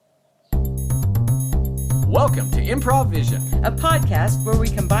Welcome to Improv Vision, a podcast where we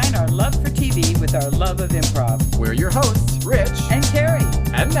combine our love for TV with our love of improv. We're your hosts, Rich and Carrie.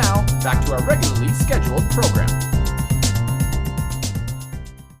 And now, back to our regularly scheduled program.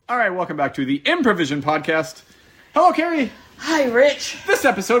 All right, welcome back to the Improvision podcast. Hello, Carrie. Hi, Rich. This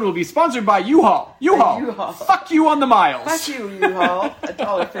episode will be sponsored by U-Haul. U-Haul. Fuck you on the miles. Fuck you, U-Haul.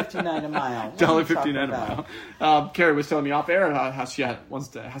 $1.59 a mile. $1.59 a mile. Carrie was telling me off air how she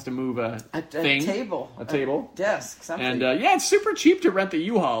has to move a thing. Table. A table. A desk, something. And it's super cheap to rent the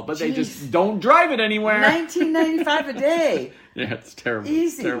U-Haul, but they just don't drive it anywhere. $19.95 a day. Yeah, it's terrible.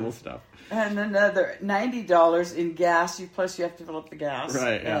 Easy. Terrible stuff. And another $90 in gas. Plus you have to fill up the gas.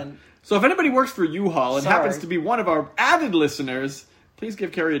 Right, yeah. So if anybody works for U-Haul and happens to be one of our avid listeners, please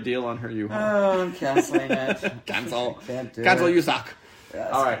give Carrie a deal on her U-Haul. Oh, I'm canceling it. Cancel. Cancel, you suck.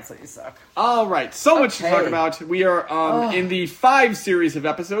 Yes, all right. Cancel, you suck. All right. So much to talk about. We are in the 5 series of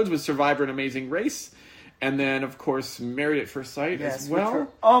episodes with Survivor and Amazing Race. And then, of course, Married at First Sight as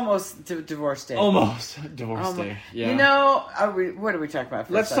well. Almost Divorce Day. Almost Divorce Day. Yeah. You know, what are we talking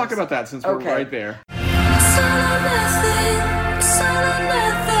about? Let's talk about that since we're right there.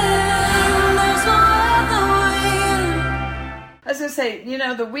 I was going to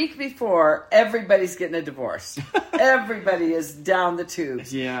say, the week before, everybody's getting a divorce. Everybody is down the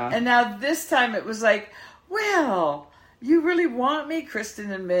tubes. Yeah. And now this time it was like, well, you really want me,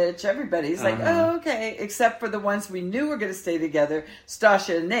 Kristen and Mitch? Everybody's like, oh, okay. Except for the ones we knew were going to stay together,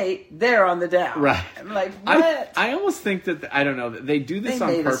 Stasha and Nate, they're on the down. Right. I'm like, what? I almost think that, I don't know, they do this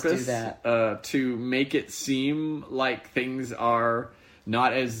on purpose to make it seem like things are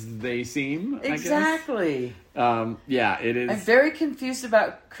not as they seem, Exactly. I guess. It is. I'm very confused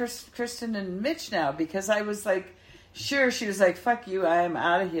about Kristen and Mitch now because I was like, sure, she was like, fuck you, I am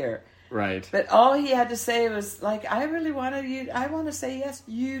out of here. Right. But all he had to say was like, I really wanted you, I want to say yes.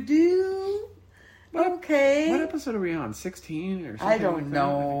 You do? Okay. What episode are we on? 16 or something? I don't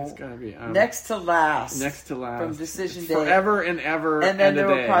know. I think it's gotta be. Next to last. Next to last. From Decision Day. Forever and ever. And then there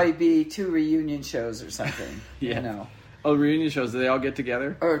will probably be 2 reunion shows or something. Yeah. Oh, reunion shows. Do they all get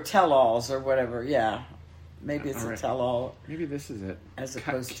together? Or tell-alls or whatever. Yeah. Maybe it's a tell-all. Maybe this is it. As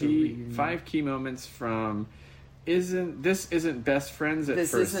opposed to reunion. 5 key moments from isn't Best Friends at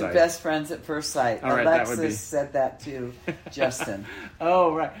First Sight. This isn't Best Friends at First Sight. All right, Alexis said that to Justin.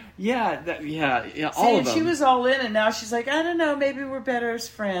 Oh, right. Yeah, all of them. She was all in, and now she's like, I don't know, maybe we're better as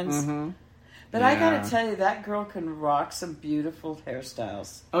friends. Mm-hmm. But I gotta tell you, that girl can rock some beautiful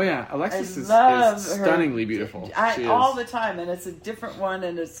hairstyles. Oh yeah, Alexis is stunningly beautiful. All the time, and it's a different one,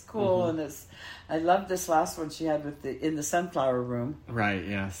 and it's cool, and I love this last one she had in the sunflower room. Right.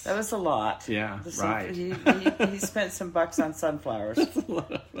 Yes. That was a lot. Yeah. Right. He spent some bucks on sunflowers. That's a lot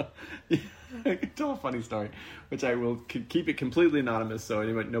of. I can tell a funny story, which I will keep it completely anonymous, so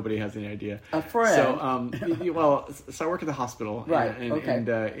nobody has any idea. A friend. So I work at the hospital, right? In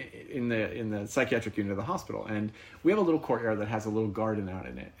the psychiatric unit of the hospital, and we have a little courtyard that has a little garden out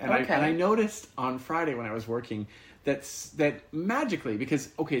in it. And I noticed on Friday when I was working that magically, because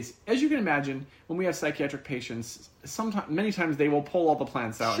as you can imagine, when we have psychiatric patients, many times they will pull all the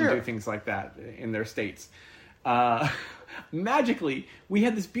plants out and do things like that in their states. Magically, we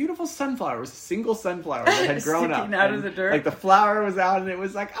had this beautiful single sunflower that had grown up out of the dirt. Like the flower was out, and it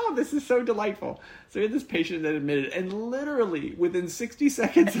was like, oh, this is so delightful. So we had this patient that admitted, and literally within 60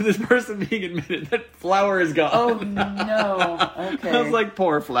 seconds of this person being admitted, that flower is gone. Oh no! Okay, I was like,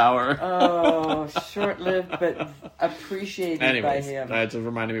 poor flower. Oh, short-lived but appreciated by him. That just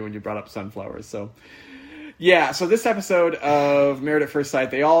reminded me when you brought up sunflowers. So. Yeah, so this episode of Married at First Sight,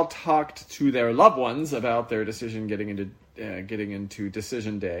 they all talked to their loved ones about their decision getting into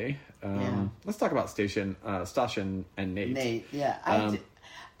Decision Day. Let's talk about Stasha and Nate. Nate, yeah.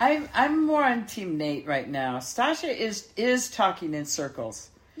 I'm more on Team Nate right now. Stasha is talking in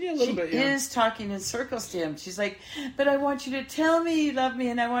circles. Yeah, a little bit, yeah. She is talking in circles to him. She's like, but I want you to tell me you love me,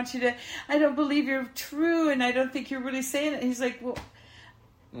 and I don't believe you're true, and I don't think you're really saying it. He's like, well...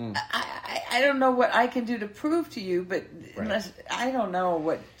 I don't know what I can do to prove to you, but I don't know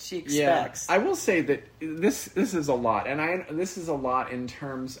what she expects. Yeah, I will say that this is a lot, and this is a lot in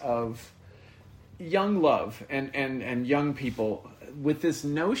terms of young love and young people with this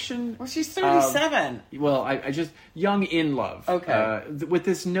notion. Well, she's 37. I just young in love. Okay, with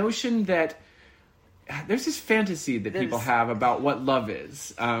this notion that. There's this fantasy that people have about what love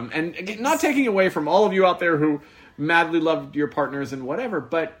is, and not taking away from all of you out there who madly love your partners and whatever,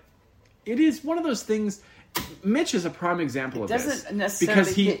 but it is one of those things. Mitch is a prime example of this. It doesn't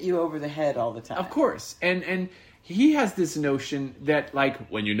necessarily hit you over the head all the time. Of course, and he has this notion that, like,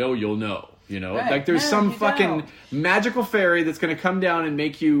 when you know, you'll know. You know, Right. like there's No, some you fucking don't. magical fairy that's going to come down and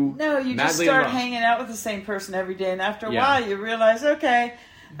make you No, you just madly start in love. hanging out with the same person every day, and after a Yeah. while, you realize, okay,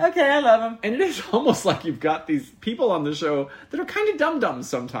 I love him. And it is almost like you've got these people on the show that are kind of dum-dums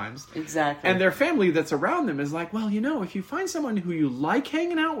sometimes. Exactly. And their family that's around them is like, well, you know, if you find someone who you like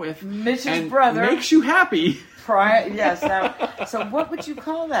hanging out with Mitch's and brother makes you happy. Yes. Now, so what would you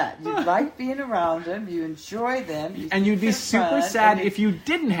call that? You like being around them. You enjoy them. And you'd be they're super fun, sad and if you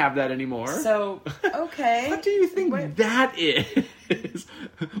didn't have that anymore. So, okay. What do you think What- that is?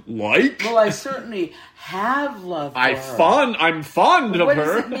 Like? Well, I certainly have love for her. I'm fond of What her.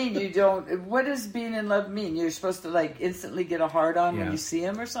 does it mean? You don't. What does being in love mean? You're supposed to like instantly get a hard on Yeah. when you see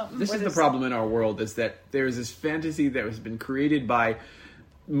him or something. This What is the problem in our world, is that there is this fantasy that has been created by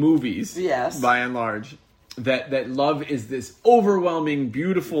movies, Yes. by and large, that love is this overwhelming,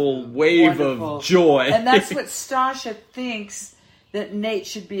 beautiful wave Wonderful. of joy. And that's what Stasha thinks that Nate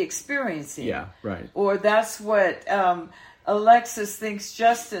should be experiencing. Yeah, right. Or that's what Alexis thinks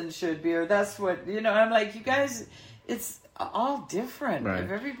Justin should be, or that's what, I'm like, you guys, it's all different. Right.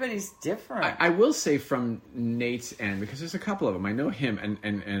 Everybody's different. I will say from Nate's end, because there's a couple of them, I know him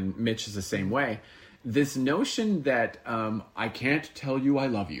and Mitch is the same way, this notion that I can't tell you I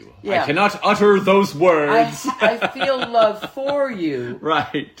love you. Yeah. I cannot utter those words. I feel love for you.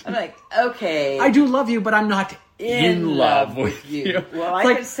 Right. I'm like, okay. I do love you, but I'm not in love with you. you. Well, I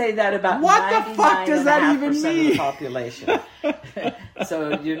Like, could say that about what the fuck does that even 99.5% of mean? the population.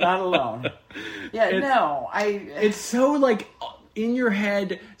 So you're not alone. Yeah, It's so like in your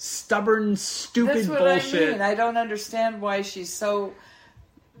head, stubborn, stupid that's what bullshit. I mean. I don't understand why she's so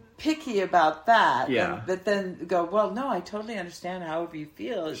picky about that. Yeah. But then go, well, no, I totally understand however you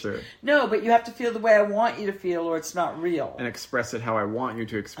feel. Sure. No, but you have to feel the way I want you to feel or it's not real. And express it how I want you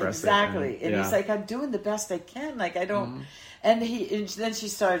to express Exactly. it. And he's like, I'm doing the best I can. Like, I don't. And then she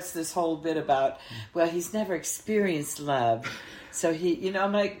starts this whole bit about, well, he's never experienced love. So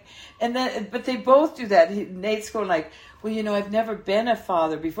I'm like, but they both do that. Nate's going like, well, I've never been a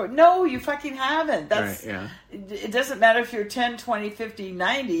father before. No, you fucking haven't. That's, right, yeah. It doesn't matter if you're 10, 20, 50,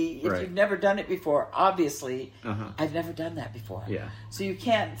 90. If Right. you've never done it before, obviously, I've never done that before. Yeah. So you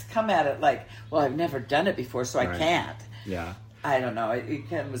can't come at it like, well, I've never done it before, so I Right. can't. Yeah. I don't know. It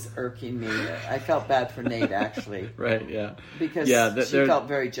kind of was irking me. I felt bad for Nate, actually. Right, yeah. Because she felt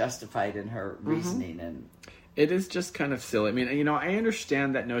very justified in her reasoning. And It is just kind of silly. I mean, I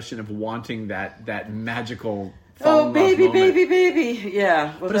understand that notion of wanting that magical fall in love moment. baby. Yeah.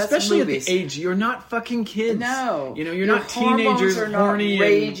 Well, But that's especially movies. at the age, you're not fucking kids. No. You're Your not teenagers, hormones are horny not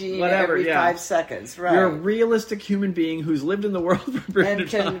raging and whatever. every yeah. 5 seconds. Right. You're a realistic human being who's lived in the world for a period and of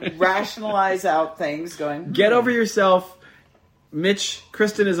can time. rationalize out things going, Get over yourself. Mitch,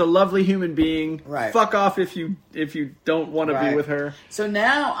 Kristen is a lovely human being. Right. Fuck off if you don't want to be Right. with her. So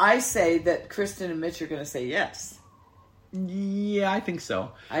now I say that Kristen and Mitch are going to say yes. Yeah, I think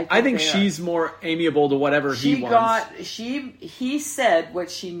so. I think they she's more amiable to whatever he wants. He said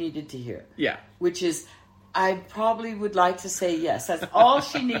what she needed to hear. Yeah. Which is, I probably would like to say yes. That's all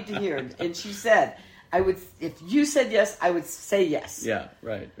she needed to hear. And she said, if you said yes, I would say yes. Yeah,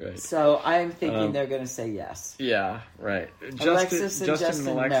 right. So I'm thinking they're going to say yes. Yeah, right. Alexis and Justin,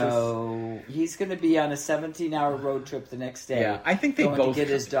 and Alexis. no. He's going to be on a 17-hour road trip the next day. Yeah, I think they going both to get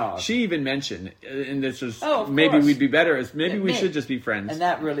his dog. She even mentioned, and this was of maybe course. we'd be better as maybe we Me. should just be friends. And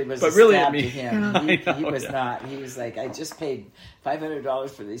that really was But a really stab at me. to him. I He know, was yeah. not. He was like, I just paid $500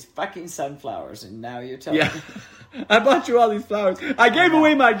 for these fucking sunflowers, and now you're telling Yeah. me. I bought you all these flowers. I gave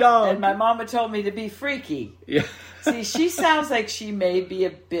away my dog. And my mama told me to be freaky. Yeah. See, she sounds like she may be a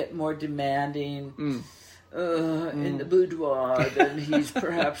bit more demanding in the boudoir than he's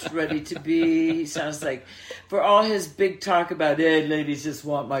perhaps ready to be. He sounds like, for all his big talk about, hey, ladies just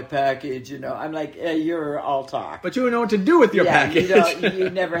want my package, I'm like, you're all talk. But you don't know what to do with your package. You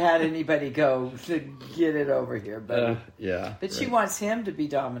never had anybody go to get it over here, buddy. Yeah. But she wants him to be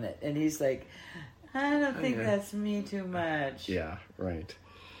dominant, and he's like, I don't think that's me too much. Yeah, right.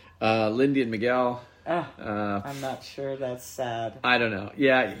 Lindy and Miguel. I'm not sure. That's sad. I don't know.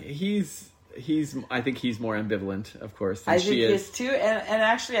 Yeah, he's. I think he's more ambivalent, of course, than I think she he is. is too, and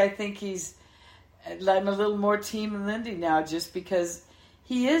actually, I think I'm a little more team Lindy now, just because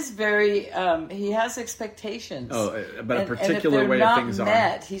he is very. He has expectations. Oh, about a and particular if way they're of not things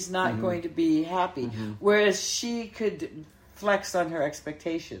met, he's not going to be happy. Whereas she could flex on her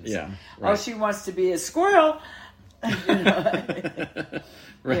expectations. Yeah, All right. she wants to be a squirrel.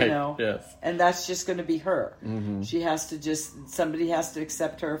 Right. Yes. And that's just going to be her. She has to somebody has to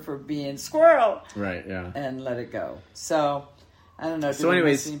accept her for being squirrel. Right. Yeah. And let it go. So, I don't know. So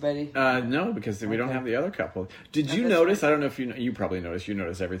anyways, anybody? No, because we don't have the other couple. Did you notice? Right. I don't know if you probably noticed. You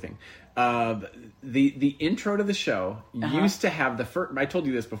notice everything. The intro to the show used to have the first. I told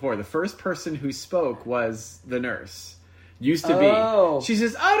you this before. The first person who spoke was the nurse. Used to be. She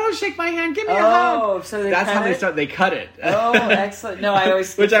says, "Oh, don't shake my hand. Give me a hug." Oh, so that's how they start. They cut it. Oh, excellent. No, I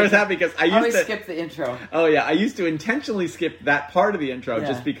always which I was happy because I used to skip the intro. Oh yeah, I used to intentionally skip that part of the intro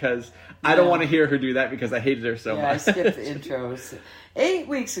just because I don't want to hear her do that because I hated her so much. I skipped the intros. 8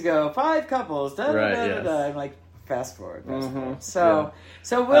 weeks ago, 5 couples. I'm like, fast forward. So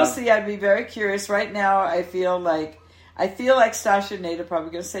we'll see. I'd be very curious. Right now, I feel like Stasha and Nate are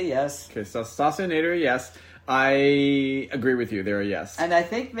probably going to say yes. Okay, so Stasha and Nate are a yes. I agree with you. They're a yes. And I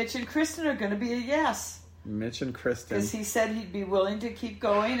think Mitch and Kristen are going to be a yes. Mitch and Kristen. Because he said he'd be willing to keep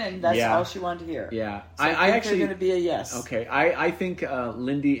going, and that's all she wanted to hear. Yeah. So I think they're going to be a yes. Okay. I think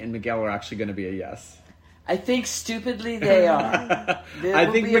Lindy and Miguel are actually going to be a yes. I think stupidly they are.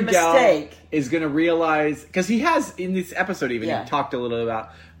 I think Miguel is going to realize, because he has, in this episode even, he talked a little about,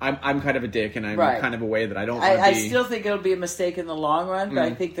 I'm kind of a dick, and I'm kind of a way that I don't want to be. I still think it'll be a mistake in the long run, but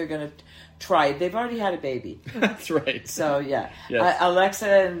I think they're going to try. They've already had a baby. That's right. So, yeah. Yes. Alexa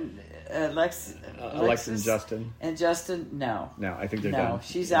and Justin. And Justin, no. No, I think they're done. No,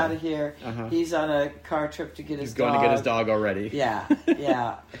 she's out of here. He's on a car trip to get his dog. He's going to get his dog already. Yeah.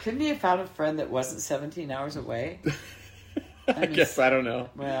 Couldn't he have found a friend that wasn't 17 hours away? I guess, I don't know.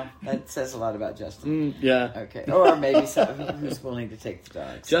 Well, that says a lot about Justin. Yeah. Okay. Or maybe someone who's willing to take the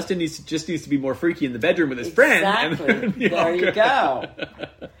dogs. Justin needs to be more freaky in the bedroom with his friend. Exactly. There you go.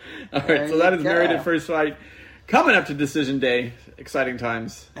 All right, so that is Married at First Sight. Coming up to Decision Day. Exciting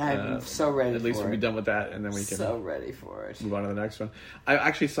times. I'm so ready for it. At least we'll be done with that, and then we can ready for it. Move on to the next one. I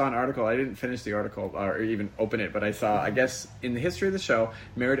actually saw an article. I didn't finish the article or even open it, but I saw, I guess, in the history of the show,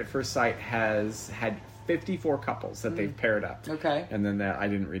 Married at First Sight has had 54 couples that they've paired up. Okay. And then I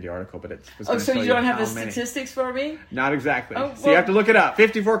didn't read the article, but it was so you don't have the statistics for me? Not exactly. So you have to look it up.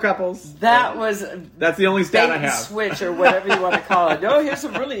 54 couples. That's the only stat I have. Switch or whatever you want to call it. No, here's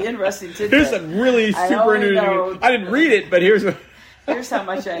some really interesting tidbits. Here's some really super interesting. I didn't read it, but here's how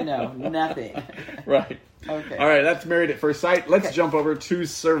much I know. Nothing. Right. Okay. All right, that's Married at First Sight. Let's jump over to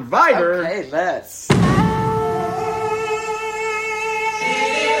Survivor. Okay, let's.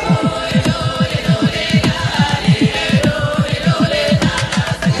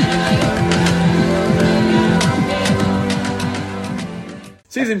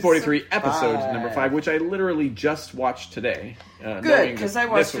 Season 43, episode number 5, which I literally just watched today. Good, because I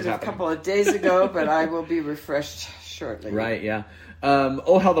watched it a couple of days ago, but I will be refreshed shortly. Right, yeah.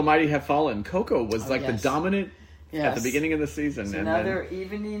 Oh, how the mighty have fallen. Coco was the dominant at the beginning of the season. So now they're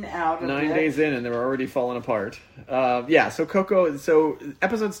evening out. 9 days in, and they're already falling apart. So Coco. So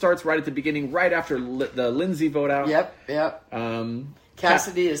episode starts right at the beginning, right after the Lindsay vote out. Yep.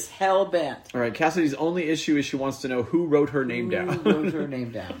 Cassidy is hell bent. All right, Cassidy's only issue is she wants to know who wrote her name down. Who wrote her name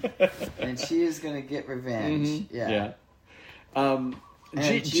down? And she is going to get revenge. Mm-hmm. Yeah.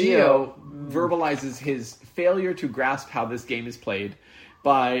 Gio verbalizes his failure to grasp how this game is played.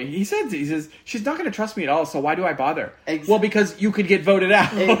 He says she's not going to trust me at all. So why do I bother? Well, because you could get voted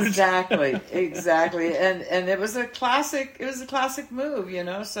out. Exactly. And it was a classic. It was a classic move,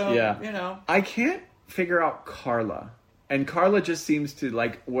 So I can't figure out Carla. And Carla just seems to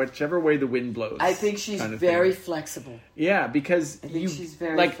whichever way the wind blows. I think she's very flexible. Yeah, because she's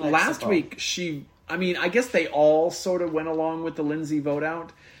very flexible. Last week I guess they all sort of went along with the Lindsay vote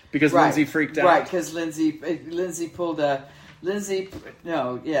out because Lindsay freaked out. Right, because Lindsay pulled a Lindsay.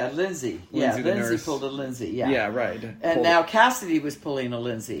 Yeah, Lindsay pulled a Lindsay. Yeah. Yeah, right. And now Cassidy was pulling a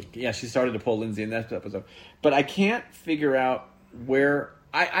Lindsay. Yeah, she started to pull Lindsay in that episode. But I can't figure out where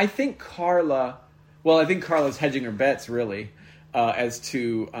I think Carla. Well, I think Carla's hedging her bets, really, as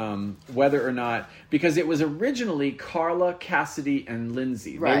to whether or not... Because it was originally Carla, Cassidy, and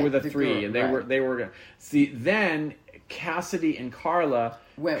Lindsay. Right, they were the three, and they were... See, then Cassidy and Carla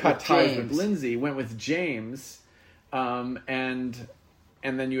cut ties with Lindsay, went with James,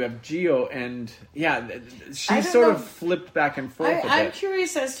 and then you have Gio, and she sort of flipped back and forth. I'm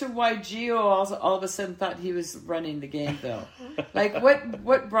curious as to why Gio all of a sudden thought he was running the game, though.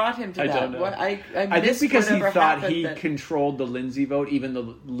 What brought him to that? I don't know. I think because he thought he controlled the Lindsay vote, even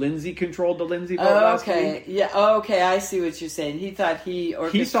though Lindsay controlled the Lindsay vote last week. Yeah, okay, I see what you're saying. He thought he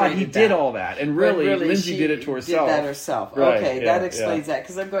orchestrated did all that, and really Lindsay did it to herself. Did that herself. Right, okay, that explains that.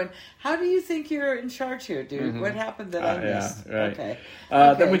 Because I'm going, how do you think you're in charge here, dude? Mm-hmm. What happened that I missed? Yeah, right. Okay.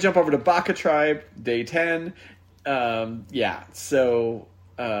 Then we jump over to Baka Tribe, day 10. So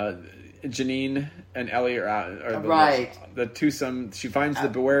Janine and Ellie are the twosome. She finds the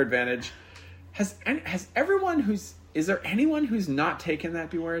Beware advantage. Has everyone who's Is there anyone who's not taken that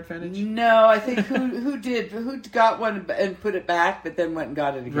Beware advantage? No, I think who got one and put it back, but then went and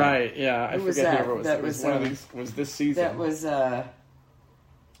got it again. Right? Yeah, I forget who it was. That was one of these. Was this season? That was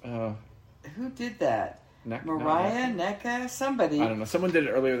who did that? Mariah, NECA, somebody. I don't know. Someone did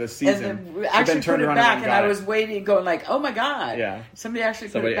it earlier this season. And then actually put it back, and I was waiting, going like, "Oh my god!" Yeah, somebody actually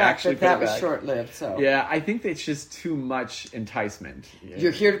put it back, but that was short-lived. So yeah, I think it's just too much enticement. Yeah.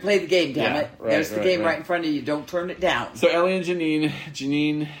 You're here to play the game, damn it! There's the game right in front of you. Don't turn it down. So Ellie and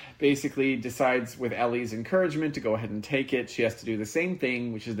Janine basically decides, with Ellie's encouragement, to go ahead and take it. She has to do the same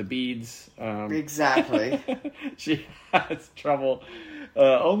thing, which is the beads. Exactly. She has trouble.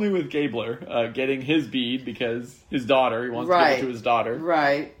 Only with Gabler getting his bead because his daughter, he wants to give it to his daughter.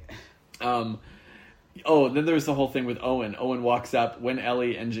 Right. Then there's the whole thing with Owen. Owen walks up when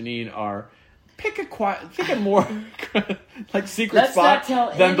Ellie and Janine are pick a more like secret spot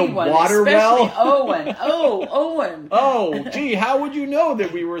than the water well. Owen. Oh, Owen. Oh, gee, how would you know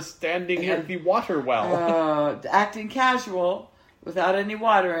that we were standing at the water well? Acting casual. Without any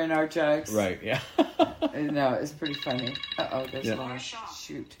water in our jugs. Right, yeah. No, it's pretty funny. Uh-oh, there's a lot.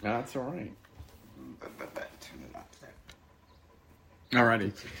 Shoot. That's all right. Turn it off there.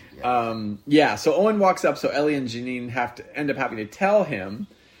 Alrighty. So Owen walks up, so Ellie and Janine end up having to tell him,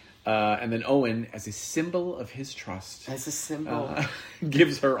 and then Owen, as a symbol of his trust... As a symbol.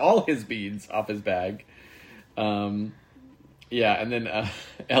 Gives her all his beads off his bag. And then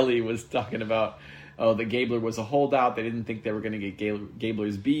Ellie was talking about... the Gabler was a holdout. They didn't think they were going to get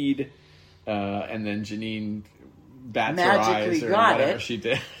Gabler's bead. And then Janine bats magically her eyes or whatever she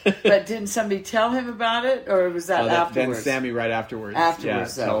did. But didn't somebody tell him about it? Or was that afterwards? Then Sammy right afterwards.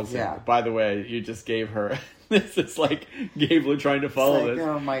 Tells him, by the way, you just gave her... This is like Gabler trying to follow this.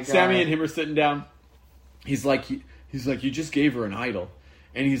 Oh my God. Sammy and him are sitting down. He's like, you just gave her an idol.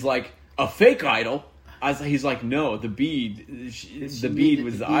 And he's like, a fake idol? He's like, no, the bead. The bead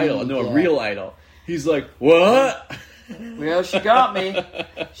was the idol. No, a real idol. He's like, what? Well, she got me.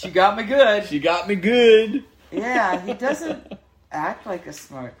 She got me good. She got me good. Yeah, he doesn't act like a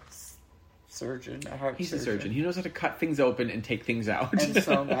smart surgeon, He's a surgeon. He knows how to cut things open and take things out. And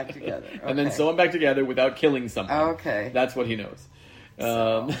sew them back together. Okay. And then sew them back together without killing someone. Okay. That's what he knows.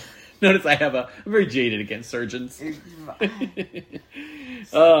 Notice I'm very jaded against surgeons.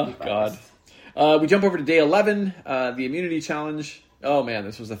 Oh, God. We jump over to day 11, the immunity challenge. Oh, man,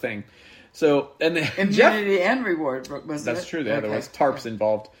 this was a thing. So, and then immunity and reward, wasn't it? That's true. There was tarps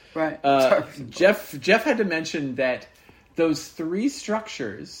involved. Right. Jeff had to mention that those three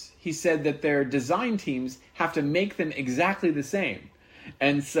structures, he said that their design teams have to make them exactly the same.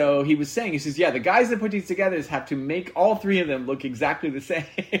 And so he was saying, the guys that put these together have to make all three of them look exactly the same.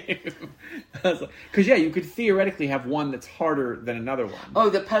 Because, you could theoretically have one that's harder than another one. Oh,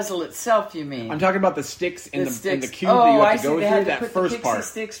 the puzzle itself, you mean? I'm talking about the sticks in the cube that you have to go through, that first part.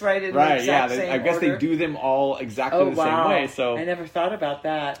 Sticks right in the exact same I guess order. they do them all exactly the same way. So I never thought about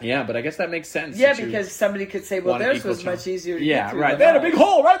that. Yeah, but I guess that makes sense. Yeah, because somebody could say, well, theirs was much easier to get through. Yeah, right. They had a big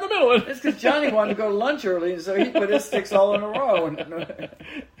hole right in the middle. It's because Johnny wanted to go to lunch early, and so he put his sticks all in a row.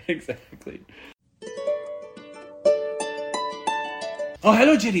 Exactly. Oh,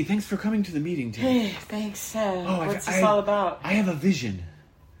 hello, Jenny. Thanks for coming to the meeting today. Hey, thanks. What's this all about? I have a vision.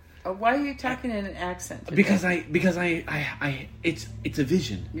 Why are you talking in an accent today? Because it's a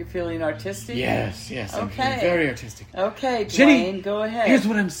vision. You're feeling artistic? Yes. Okay. I'm feeling very artistic. Okay, Dwayne, Jenny, go ahead. Here's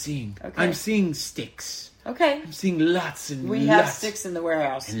what I'm seeing. Okay. I'm seeing sticks. Okay. I'm seeing lots and we have sticks in the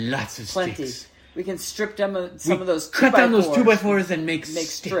warehouse. And lots of Plenty. Sticks. We can strip down some of those 2x4s. Cut down those 2x4s and make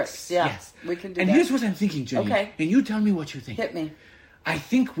strips. Yeah. Yes. We can do and that. Here's what I'm thinking, Jenny. Okay. And you tell me what you think. Hit me. I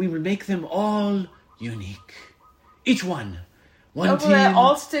think we would make them all unique. Each one. One team.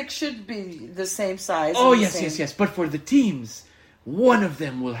 All sticks should be the same size. Oh, yes. But for the teams, one of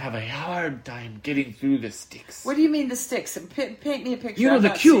them will have a hard time getting through the sticks. What do you mean the sticks? Paint me a picture. You know the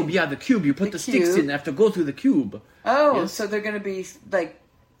cube. Yeah, the cube. You put the sticks in. They have to go through the cube. Oh, yes. So they're going to be like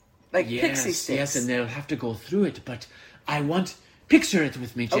pixie sticks. Yes, and they'll have to go through it. But I want... Picture it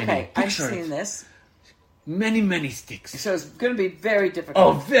with me, Jenny. Okay, I've seen this. Many, many sticks. So it's going to be very difficult.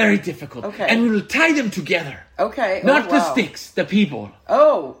 Oh, very difficult. Okay. And we will tie them together. Okay. Not the sticks, the people.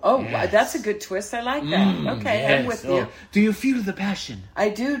 Yes. That's a good twist. I like that. Okay, yes. I'm with you. Do you feel the passion? I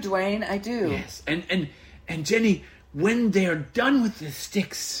do, Dwayne. I do. Yes. And Jenny, when they are done with the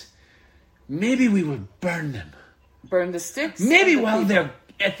sticks, maybe we will burn them. Burn the sticks? Maybe while they're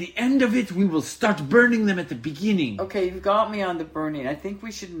at the end of it, we will start burning them at the beginning. Okay, you've got me on the burning. I think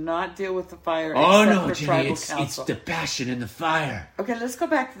we should not deal with the fire. Oh no, Jenny, it's the passion and the fire. Okay, let's go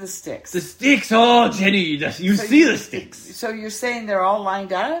back to the sticks. The sticks, oh Jenny, you see the sticks. So you're saying they're all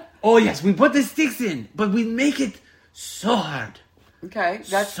lined up? Oh yes, we put the sticks in, but we make it so hard. Okay,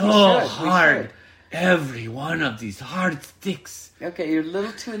 that's so hard. Every one of these hard sticks. Okay, you're a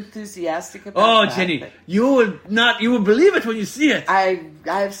little too enthusiastic about that. Oh, Jenny, you will believe it when you see it.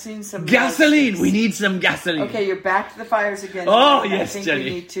 I've seen some gasoline. We need some gasoline. Okay, you're back to the fires again. Oh, yes,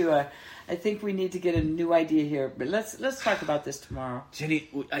 Jenny. I think we need to get a new idea here, but let's talk about this tomorrow. Jenny,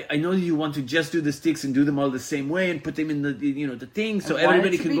 I know you want to just do the sticks and do them all the same way and put them in the thing so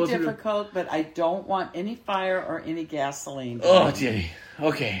everybody can go through. It's difficult, but I don't want any fire or any gasoline. Oh, Jenny.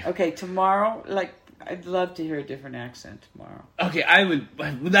 Okay. Okay, tomorrow, I'd love to hear a different accent tomorrow. Okay, I would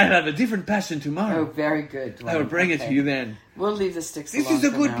have a different passion tomorrow. Oh, very good, Dwayne. I will bring it to you then. We'll leave the sticks alone. This is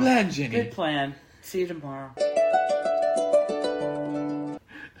a good plan, Jenny. Good plan. See you tomorrow.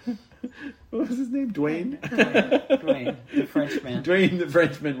 What was his name? Dwayne? Dwayne, the Frenchman. Dwayne the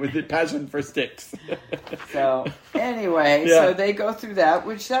Frenchman with the passion for sticks. So, anyway, so they go through that,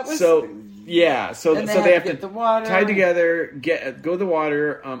 which that was... So they have to get the water. Tied together, go to the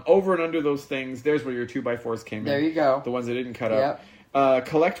water, over and under those things. There's where your 2x4s came in. There you go. The ones that didn't cut up.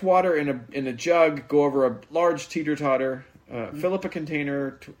 Collect water in a jug, go over a large teeter-totter, fill up a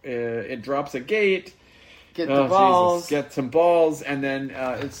container, it drops a gate. Get the balls. Jesus. Get some balls, and then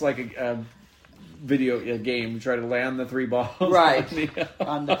it's like a video game. Try to land the 3 balls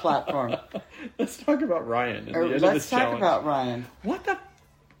on the platform. Let's talk about Ryan. Let's talk about Ryan. What the?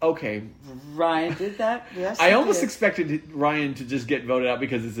 Okay, Ryan did that. Yes, I almost expected Ryan to just get voted out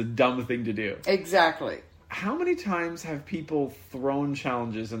because it's a dumb thing to do. Exactly. How many times have people thrown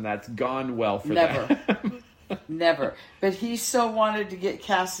challenges and that's gone well for them? Never. Never. But he so wanted to get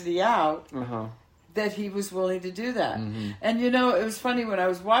Cassidy out. That he was willing to do that. Mm-hmm. And it was funny when I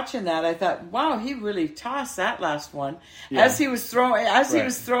was watching that, I thought, wow, he really tossed that last one. Yeah. As he was throwing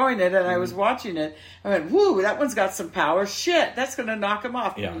it and I was watching it, I went, whoo, that one's got some power. Shit, that's going to knock him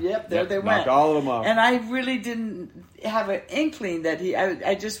off. Yeah. Yep, there they went. Knock all of them off. And I really didn't have an inkling that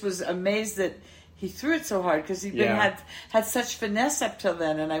I just was amazed that he threw it so hard because he had such finesse up till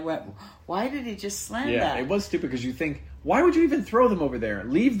then. And I went, why did he just slam that? Yeah, it was stupid because you think, why would you even throw them over there?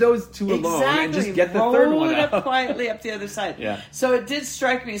 Leave those two alone and just get the third one Roll it out. up quietly up the other side. Yeah. So it did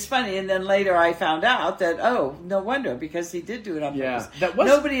strike me as funny, and then later I found out that, no wonder, because he did do it on purpose.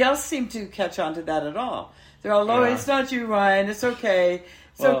 Nobody else seemed to catch on to that at all. They're all, it's not you, Ryan. It's okay.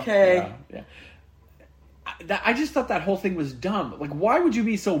 It's okay. Yeah. I just thought that whole thing was dumb. Like, why would you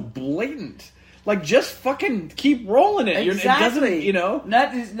be so blatant? Like, just fucking keep rolling it. Exactly. It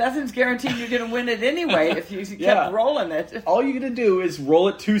doesn't, Nothing's guaranteed you're going to win it anyway if you kept rolling it. All you're going to do is roll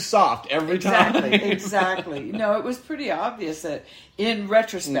it too soft every time. Exactly. It was pretty obvious that in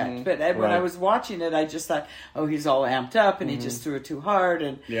retrospect. But when I was watching it, I just thought, he's all amped up and he just threw it too hard.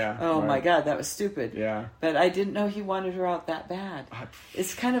 And my God, that was stupid. Yeah. But I didn't know he wanted her out that bad.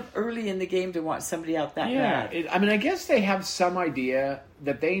 It's kind of early in the game to want somebody out that bad. Yeah. I guess they have some idea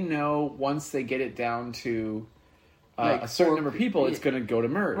that they know once they get it down to a certain number of people, it's going to go to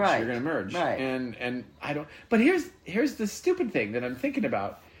merge. Right. You're going to merge. Right. And I don't... But here's the stupid thing that I'm thinking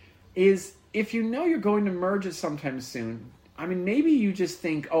about is if you know you're going to merge it sometime soon, maybe you just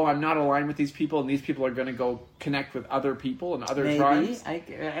think, I'm not aligned with these people and these people are going to go connect with other people and other tribes. I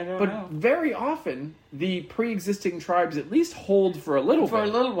don't know. But very often, the pre-existing tribes at least hold for a little bit. For a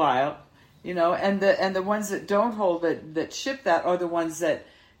little while. And the ones that don't hold that ship that are the ones that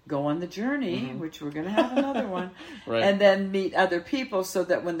go on the journey, which we're going to have another one, and then meet other people so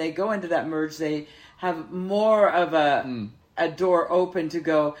that when they go into that merge, they have more of a door open to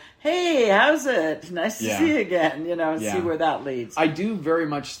go, hey, how's it? Nice to see you again, and see where that leads. I do very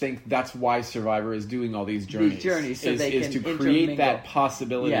much think that's why Survivor is doing all these journeys. So they can to create that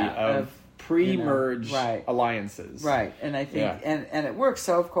possibility of pre-merge alliances. Right, and I think, and it works.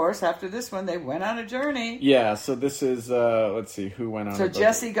 So, of course, after this one, they went on a journey. Yeah, so this is, let's see, who went on So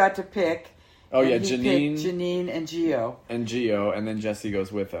Jesse got to pick. Janine and Gio. And then Jesse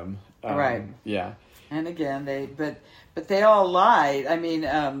goes with him. Right. Yeah. And again, but they all lied.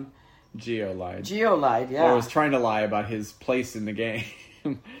 Gio lied. Gio lied, yeah. Or was trying to lie about his place in the game.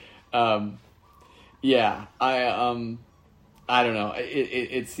 I don't know.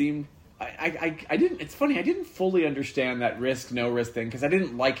 It seemed... I didn't. It's funny. I didn't fully understand that no risk thing because I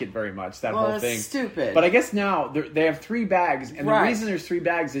didn't like it very much. That whole thing. It's stupid. But I guess now they have 3 bags, and the reason there's 3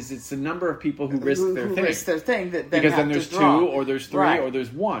 bags is it's the number of people who risk their thing. Risk their thing that because then there's 2, or there's 3, or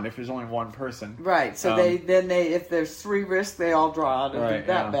there's 1 if there's only 1 person. Right. So if there's 3 risks, they all draw out of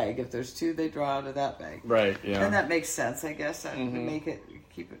that bag. If there's 2, they draw out of that bag. Right. Yeah. And that makes sense, I guess.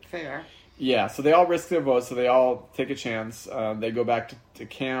 Keep it fair. Yeah, so they all risk their votes, so they all take a chance. They go back to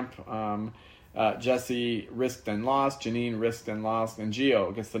camp. Jesse risked and lost. Janine risked and lost. And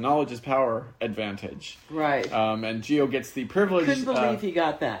Gio gets the knowledge is power advantage. Right. And Gio gets the privilege. Couldn't believe he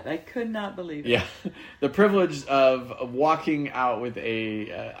got that. I could not believe it. Yeah. The privilege of walking out with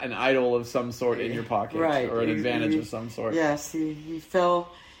an idol of some sort in your pocket. Right. Or an advantage of some sort. Yes. He fell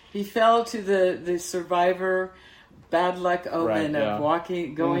to the survivor bad luck omen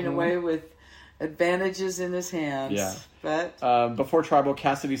of going away with advantages in his hands. Yeah. But before Tribal,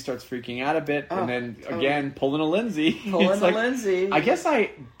 Cassidy starts freaking out a bit, and then again pulling a Lindsay. Lindsay. I guess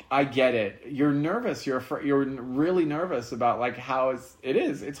I get it. You're nervous. You're really nervous about like how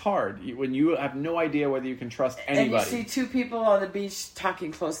it's hard when you have no idea whether you can trust anybody. And you see two people on the beach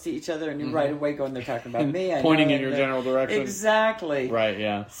talking close to each other, and you right away going, they're talking about me. Pointing in your general direction. Exactly. Right.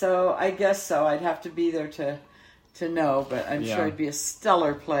 Yeah. So I guess so. I'd have to be there to know, but I'm sure I'd be a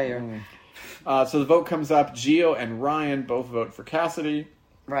stellar player. So the vote comes up. Gio and Ryan both vote for Cassidy.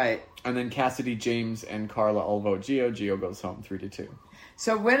 Right. And then Cassidy, James, and Carla all vote Gio. Gio goes home 3-2.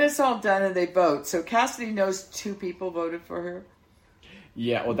 So when it's all done and they vote, so Cassidy knows two people voted for her?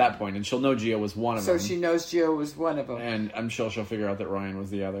 Yeah, well, at that point. And she'll know Gio was one of them. So she knows Gio was one of them. And I'm sure she'll figure out that Ryan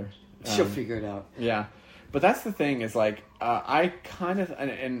was the other. She'll figure it out. Yeah. But that's the thing is like, I kind of...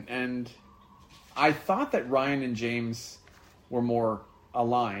 And I thought that Ryan and James were more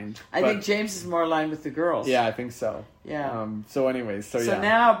aligned. I think James is more aligned with the girls. Yeah, I think so. Yeah. So anyways, so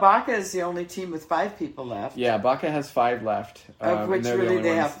now Baca is the only team with 5 people left. Yeah, Baca has 5 left. Of which really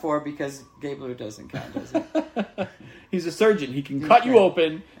they have 4 because Gabler doesn't count, does he? He's a surgeon. He can cut you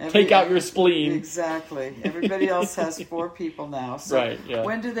open, take out your spleen. Exactly. Everybody else has 4 people now. So right, yeah.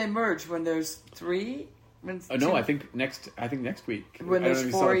 When do they merge? When there's 3? No, I think next week. When I don't know there's if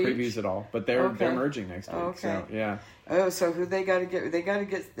you 4 saw the each? previews at all, but they're merging next week. Okay. So, yeah. Oh, so who they got to get? They got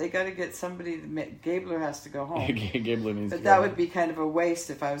to get somebody. Gabler has to go home. Gabler needs. But that would be kind of a waste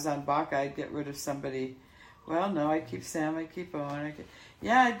if I was on Baca. I'd get rid of somebody. Well, no, I'd keep Sam. I'd keep Owen.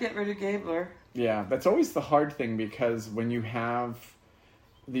 I'd get rid of Gabler. Yeah, that's always the hard thing because when you have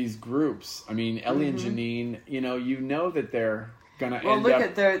these groups, I mean, Ellie and Janine, you know that they're gonna end up... Well, look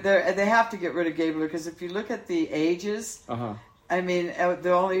at they have to get rid of Gabler because if you look at the ages, I mean,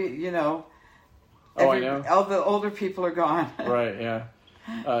 the only I know. All the older people are gone. Right. Yeah.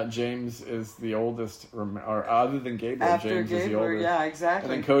 James is the oldest, or other than Gabler, After James Gabler, is the oldest. Yeah, exactly.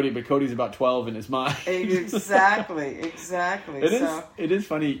 And then Cody, but Cody's about 12 in his mind. Exactly. It is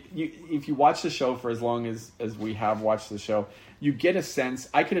funny. If you watch the show for as long as we have watched the show, you get a sense.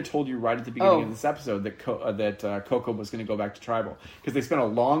 I could have told you right at the beginning of this episode that Coco was going to go back to Tribal because they spent a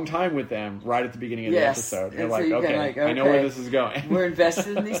long time with them right at the beginning of the episode. You're like, okay, I know where this is going. We're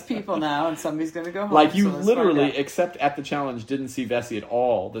invested in these people now, and somebody's going to go home. Like you literally, except at the challenge, didn't see Vessi at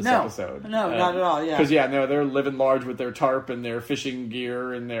all this episode. No, not at all. Yeah, because they're living large with their tarp and their fishing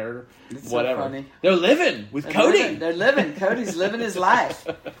gear and their whatever. So funny. They're living with Cody. They're living. Cody's living his life.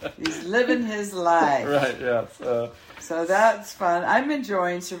 He's living his life. Right. Yeah. So that's fun. I'm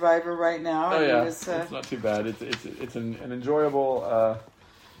enjoying Survivor right now. It's not too bad. It's an enjoyable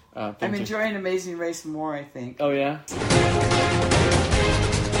thing. I'm enjoying Amazing Race more, I think. Oh yeah.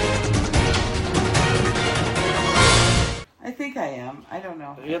 I think I am. I don't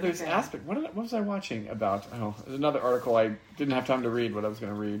know. Yeah, there's aspect. What was I watching about? Oh, there's another article I didn't have time to read. What I was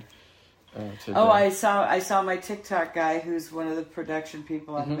going to read. Today. Oh, I saw my TikTok guy, who's one of the production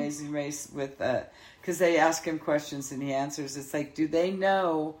people on Amazing Race, with because they ask him questions and he answers. It's like, do they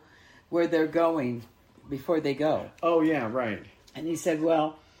know where they're going before they go? Oh yeah, right. And he said,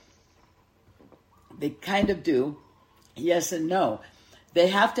 well, they kind of do. Yes and no. They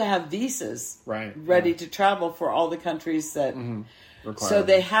have to have visas ready to travel for all the countries that. So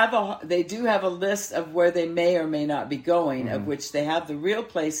they do have a list of where they may or may not be going, of which they have the real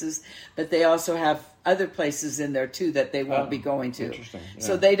places, but they also have other places in there too that they won't be going to. Interesting. Yeah.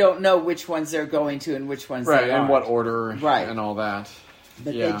 So they don't know which ones they're going to and which ones they aren't. And what order and all that.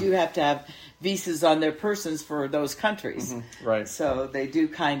 But they do have to have visas on their persons for those countries. Right. So they do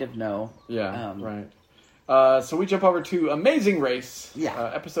kind of know. Yeah, right. So we jump over to Amazing Race,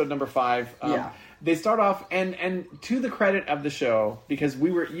 episode number 5. They start off, and to the credit of the show, because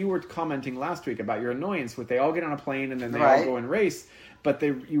you were commenting last week about your annoyance with they all get on a plane and then they all go and race, but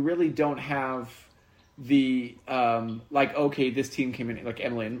you really don't have the this team came in, like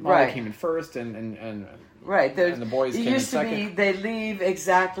Emily and Molly came in first, and the boys came in second. It used to be they leave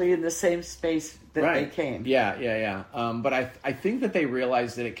exactly in the same space that they came. Yeah. But I think that they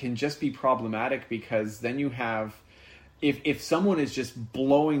realized that it can just be problematic because then you have. If someone is just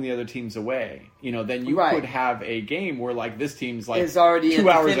blowing the other teams away, then you could have a game where like this team's like is already 2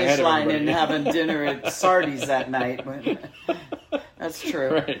 hours in the ahead finish line of and having dinner at Sardi's that night. That's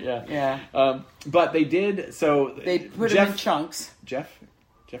true. Right, yeah. Yeah. But they did, so... They put him in chunks. Jeff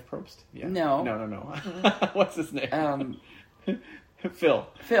Probst? Yeah. No. No. What's his name? Phil.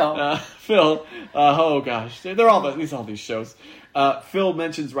 Phil. Oh gosh, they're all these shows. Phil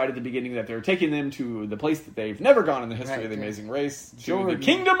mentions right at the beginning that they're taking them to the place that they've never gone in the history of the Amazing Race, to the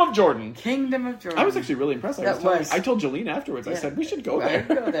Kingdom of Jordan. Kingdom of Jordan. I was actually really impressed. I told Jolene afterwards. I said we should go there.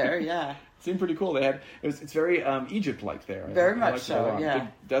 Go there. Yeah. It seemed pretty cool. It's very Egypt-like there. Very much so. Yeah. Big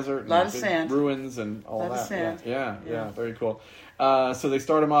desert, a lot of big sand, ruins, and all that. Of sand. Yeah. Very cool. So they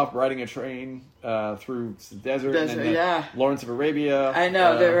start him off riding a train through the desert and then Lawrence of Arabia. I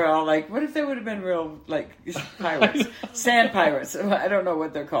know, they were all like, what if they would have been real, like, pirates? Sand pirates. I don't know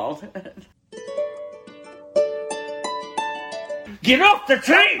what they're called. Get off the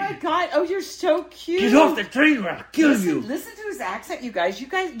train! Oh my God! Oh, you're so cute. Get off the train or I'll kill you. Listen to his accent, you guys.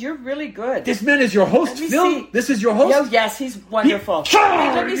 You're really good. This man is your host, Phil? See. This is your host? Oh, yes, he's wonderful.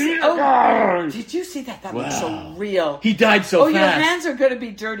 Hey, let me see. Oh, did you see that? That looks so real. He died so fast. Oh, your hands are going to be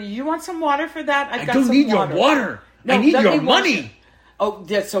dirty. You want some water for that? I don't need your water. No, I need your money. Oh,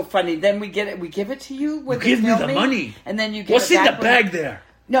 that's so funny. Then we get it. We give it to you. You give me the money. And then you get What's it back. in the bag there?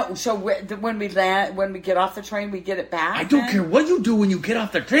 No, so when we get off the train, we get it back. I don't care what you do when you get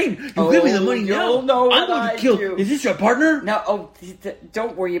off the train. You give me the money now. You'll know what I'm going to kill. do. Is this your partner? No.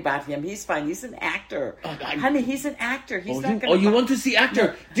 Don't worry about him. He's fine. He's an actor, honey. He's an actor. He's not going to. Oh, you want to see actor?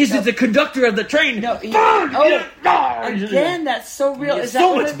 No, this is the conductor of the train. No. Again, that's so real. Is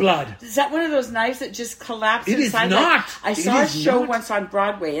so much blood. Is that one of those knives that just collapsed? It inside? Is not. I saw a show once on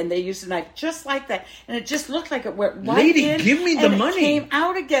Broadway, and they used a knife just like that, and it just looked like it went right Lady, in, give me the money. It came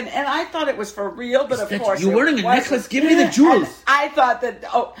out again, and I thought it was for real, but of course you're wearing a necklace. Give me the jewels. And I thought that.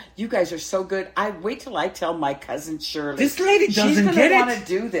 Oh, you guys are so good. I wait till I tell my cousin Shirley. This lady doesn't get it. She's going to want to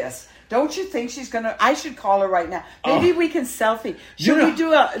do this. Don't you think she's going to? I should call her right now. Maybe we can selfie.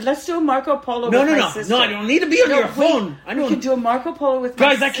 Let's do a Marco Polo with my sister. No, I don't need to be on your phone. We can do a Marco Polo with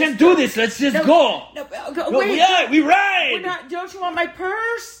my sister. Guys, I can't do this. Let's just go. Wait. We ride. Don't you want my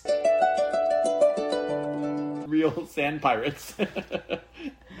purse? Real sand pirates.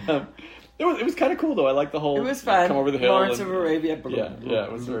 It was kind of cool though. I like the whole. It was fun. Come over the hill. Lawrence of Arabia. Yeah,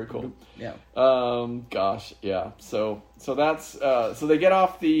 it was very cool. Yeah. Gosh, yeah. So that's so they get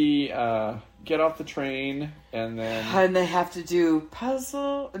off the train and they have to do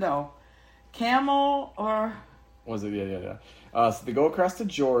camel or was it yeah. So they go across to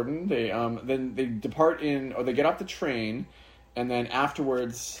Jordan. They then they depart they get off the train, and then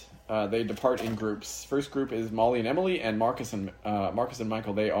afterwards. They depart in groups. First group is Molly and Emily, and Marcus and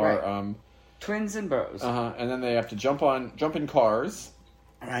Michael. They are twins and bros. And then they have to jump in cars.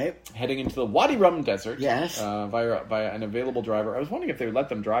 Right. Heading into the Wadi Rum Desert. Yes. Via an available driver. I was wondering if they would let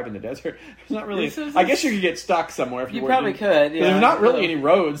them drive in the desert. It's not really. I guess you could get stuck somewhere if you probably could. Yeah. There's not really any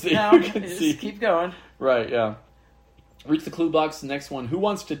roads that you can see. Just keep going. Right. Yeah. Reach the clue box. The next one. Who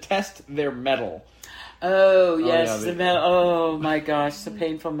wants to test their mettle? Oh, yes, the metal. Oh, my gosh, the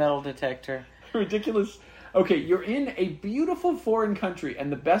painful metal detector. Ridiculous. Okay, you're in a beautiful foreign country,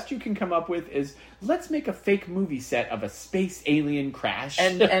 and the best you can come up with is, let's make a fake movie set of a space alien crash.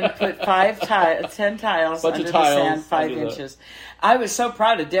 And put 10 tiles under the sand, 5 inches. I was so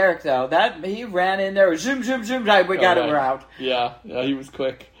proud of Derek, though. He ran in there, zoom, zoom, zoom, we got it, we're out. Yeah, he was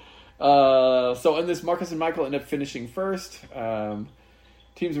quick. So in this, Marcus and Michael end up finishing first.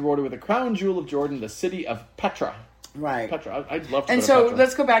 Teams rewarded with a crown jewel of Jordan, the city of Petra. Right. Petra. I'd love to. And so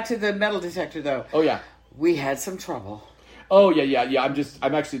let's go back to the metal detector, though. Oh yeah. We had some trouble. Oh yeah.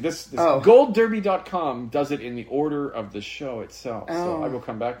 I'm actually this GoldDerby.com does it in the order of the show itself. So I will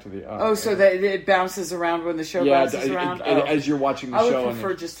come back to the. So that it bounces around when the show bounces around. As you're watching the show. I would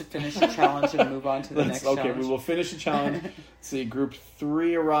prefer just to finish the challenge and move on to the next challenge. Okay, we will finish the challenge. Let's see, Group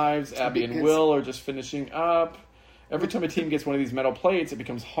 3 arrives. Abby and Will are just finishing up. Every time a team gets one of these metal plates, it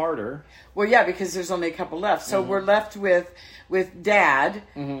becomes harder. Well, yeah, because there's only a couple left. So we're left with Dad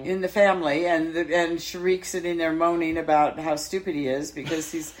in the family, and Sharik sitting there moaning about how stupid he is because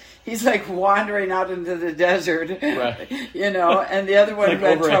he's like wandering out into the desert, right? And the other one who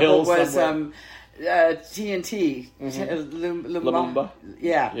had trouble was TNT, Lumumba.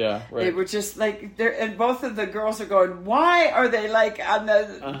 Yeah, right. They were just like and both of the girls are going. Why are they like on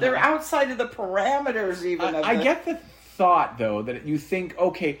the? They're outside of the parameters even. I get the thought though that you think,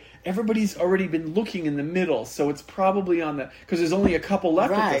 okay, everybody's already been looking in the middle, so it's probably on because there's only a couple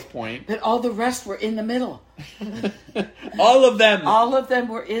left at this point. But all the rest were in the middle. All of them. All of them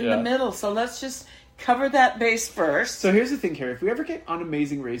were in the middle. So let's just cover that base first. So here's the thing, Carrie. If we ever get on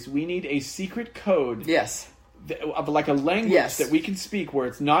Amazing Race, we need a secret code. Yes. of like a language Yes. that we can speak where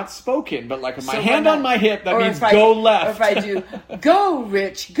it's not spoken, but like my So hand when on my hip, that or means if I- go Or left. if I do, go,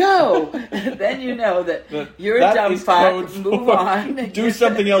 Rich, go, then you know that you're a That dumb is fuck. code Move for on. do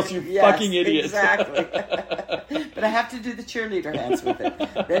something else, you Yes, fucking idiot. Exactly. But I have to do the cheerleader hands with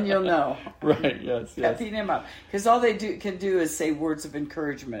it. Then you'll know. Right, yes. Pepping him up. Because all they can do is say words of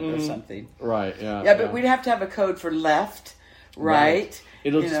encouragement or something. Right, yeah. Yeah, but we'd have to have a code for left, right.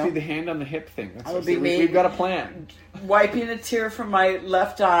 It'll you just know. be the hand on the hip thing. That's It'll what- be me. We've got a plan. Wiping a tear from my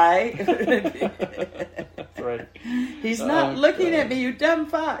left eye. That's right. He's not looking at me, you dumb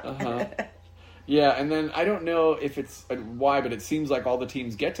fuck. Uh-huh. Yeah, and then I don't know if it's why, but it seems like all the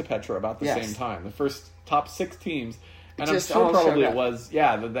teams get to Petra about the Yes. same time. The first top 6 teams. And I'm Just sure all probably showed it up. was,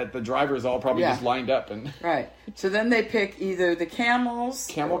 that the drivers all probably Yeah. just lined up and Right. So then they pick either the camels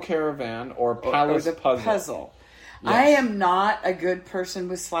Camel Caravan or or Palace the Puzzle. Yes. I am not a good person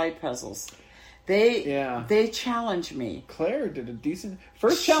with slide puzzles. Yeah. They challenge me. Claire did a decent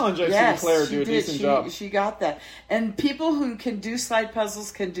first challenge. I've Yes, seen Claire she do a did. decent job. She got that. And people who can do slide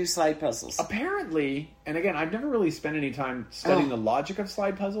puzzles can do slide puzzles. Apparently, and again, I've never really spent any time studying Oh. the logic of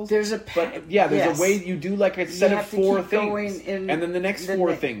slide puzzles. There's a but there's yes. a way you do like a set of have to 4 keep things, going in and then the next the 4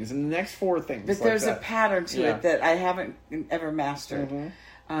 ne- things, and the next 4 things. But like there's a that. pattern to Yeah. it that I haven't ever mastered.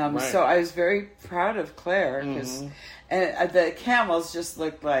 Right. So I was very proud of Claire because the camels just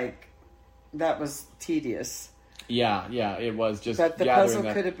looked like that was tedious. Yeah, it was just. But the gathering puzzle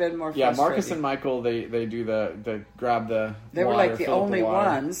that. could have been more Yeah, frustrating. Marcus and Michael, they do the grab the. They were water, like the fill up only water.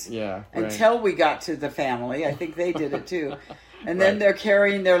 ones. Yeah, right. Until we got to the family. I think they did it too. And then Right. they're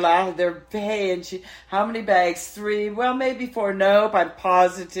carrying their hey, and how many bags? 3? Well, maybe 4. Nope, I'm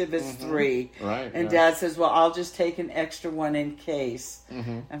positive it's 3. Right, And yeah. Dad says, well, I'll just take an extra one in case.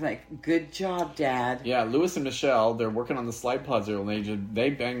 I'm like, good job, Dad. Yeah, Lewis and Michelle, they're working on the slide puzzle, and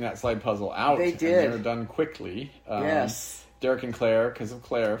they bang that slide puzzle out. They did. And they're done quickly. Yes. Derek and Claire, because of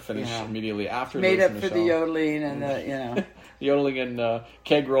Claire, finished Yeah. immediately after Made Lewis up and for the Michelle. yodeling and the, Yodeling and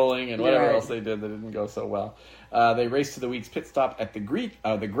keg rolling and whatever Right. else they did that didn't go so well. They raced to the week's pit stop at the Greek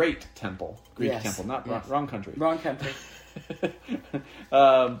Temple. Greek Yes. Temple, not Yes. wrong country. Wrong country.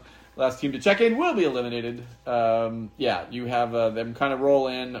 Last team to check in will be eliminated. You have them kind of roll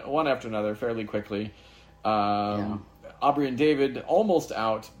in one after another fairly quickly. Aubrey and David almost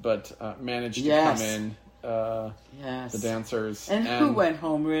out, but managed to Yes. come in. Yes. The dancers. And who went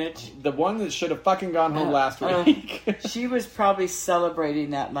home, Rich? The one that should have fucking gone home last week. She was probably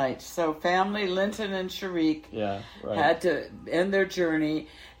celebrating that night. So family, Linton and Sharik, Yeah, right. had to end their journey.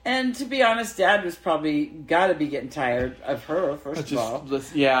 And to be honest, Dad was probably got to be getting tired of her, first of all.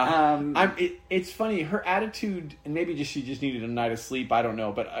 It's funny. Her attitude, and maybe she just needed a night of sleep. I don't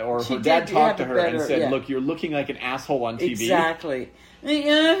know, but or She her dad did talked to have her and better- said, yeah. "Look, you're looking like an asshole on TV." Exactly.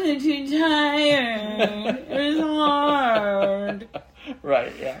 I'm too tired. It was hard.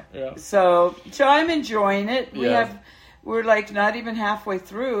 Right. Yeah. So I'm enjoying it. Yeah. We're like not even halfway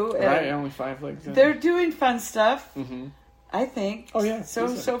through. and Right. Only 5 legs. in. They're doing fun stuff. Mm-hmm. I think. Oh, yeah, So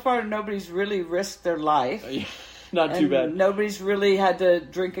decent. far, nobody's really risked their life. Yeah, not too And bad. nobody's really had to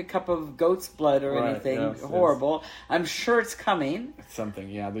drink a cup of goat's blood or Right, anything yes, yes. horrible. I'm sure it's coming. It's something.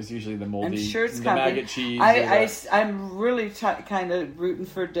 Yeah. There's usually the I'm moldy, sure it's the coming. maggot cheese. I'm really kind of rooting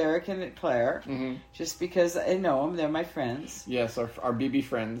for Derek and Claire, just because I know them. They're my friends. Yes, our BB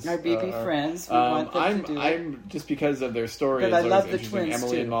friends. Our BB friends. We want them to do it. I'm just because of their stories. But I love the interesting. twins,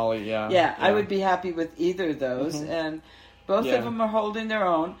 Emily too. and Molly. Yeah. Yeah, I would be happy with either of those. And both Yeah. of them are holding their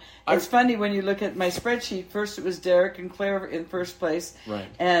own. I- It's funny when you look at my spreadsheet. First, it was Derek and Claire in first place, Right.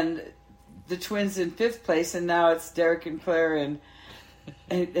 and the twins in 5th place, and now it's Derek and Claire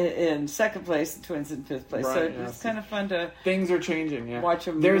in second place, the twins in 5th place. So Right, yeah. it's kind of fun to Things are changing. Yeah. watch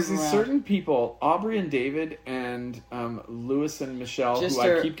them. There's move these around. certain people, Aubrey and David, and Lewis and Michelle, Just who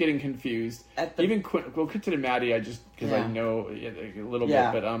are I keep getting confused. at the- Even Quinton and Maddie, I just because I Yeah. know a little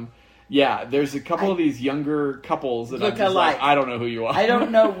Yeah. bit, but there's a couple of these younger couples that Look I'm just alike. like, I don't know who you are. I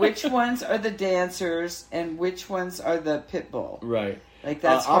don't know which ones are the dancers and which ones are the pit bull. Right. Like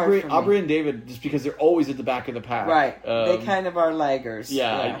that's hard for me. Aubrey and David, just because they're always at the back of the pack. Right. They kind of are laggers.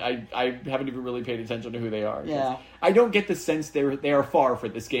 Yeah, I haven't even really paid attention to who they are. 'Cause Yeah. I don't get the sense they are far for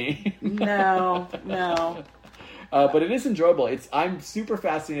this game. No. But it is enjoyable. I'm super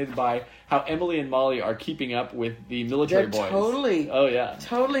fascinated by how Emily and Molly are keeping up with the military They're boys. totally. Oh yeah.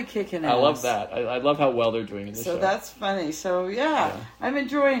 Totally kicking ass. I love that. I love how well they're doing in this So show. that's funny. So yeah, I'm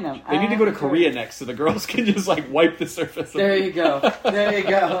enjoying them. They need to go to Korea next so the girls can just like wipe the surface. There you go. There you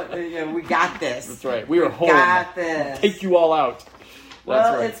go. We got this. That's right. We are home. Got this. Take you all out. That's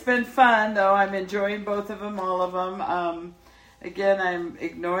Well, right. it's been fun though. I'm enjoying both of them, all of them. Again, I'm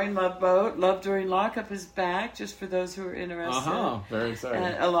ignoring Love Boat. Love During Lockup is back, just for those who are interested. Very exciting.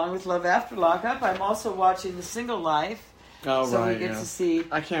 And along with Love After Lockup, I'm also watching The Single Life. Oh, so right, we get to see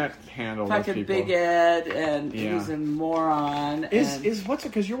I can't handle those fucking people. Big Ed, and he's a moron. Is what's it?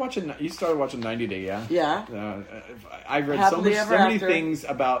 Because you started watching 90 Day, yeah? Yeah. I read so many things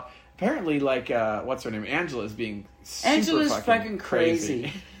about. Apparently, like what's her name? Angela's being Angela's super fucking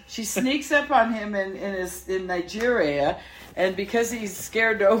crazy. She sneaks up on him in Nigeria. And because he's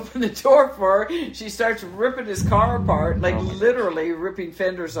scared to open the door for her, she starts ripping his car apart, like literally ripping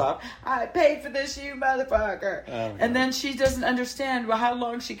fenders off. I paid for this, you motherfucker. And then she doesn't understand how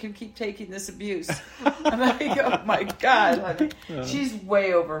long she can keep taking this abuse. I'm like, oh my God, honey. She's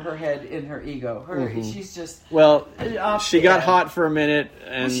way over her head in her ego. She's just she got hot for a minute,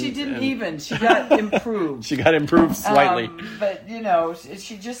 and she didn't even. She got improved. She got improved slightly, but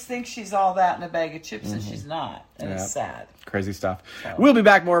she just thinks she's all that in a bag of chips, and she's not, and it's sad. Crazy stuff. So. We'll be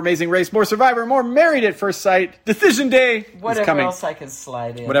back. More Amazing Race, more Survivor, more Married at First Sight. Decision Day is coming. Whatever else I can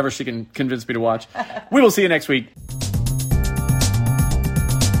slide in. Whatever she can convince me to watch. We will see you next week.